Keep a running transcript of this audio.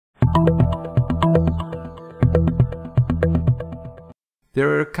There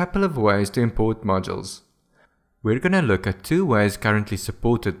are a couple of ways to import modules. We're going to look at two ways currently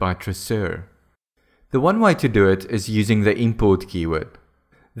supported by Tresor. The one way to do it is using the import keyword.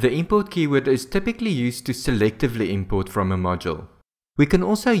 The import keyword is typically used to selectively import from a module. We can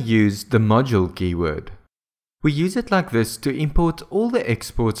also use the module keyword. We use it like this to import all the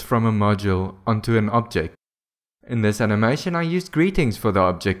exports from a module onto an object. In this animation I used greetings for the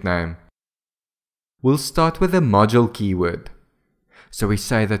object name. We'll start with the module keyword. So we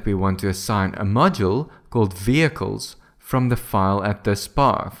say that we want to assign a module called vehicles from the file at this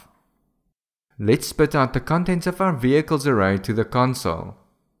path. Let's spit out the contents of our vehicles array to the console.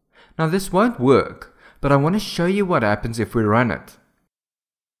 Now this won't work, but I want to show you what happens if we run it.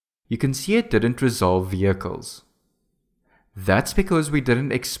 You can see it didn't resolve vehicles. That's because we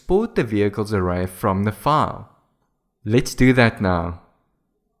didn't export the vehicles array from the file. Let's do that now.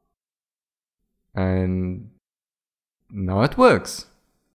 And now it works.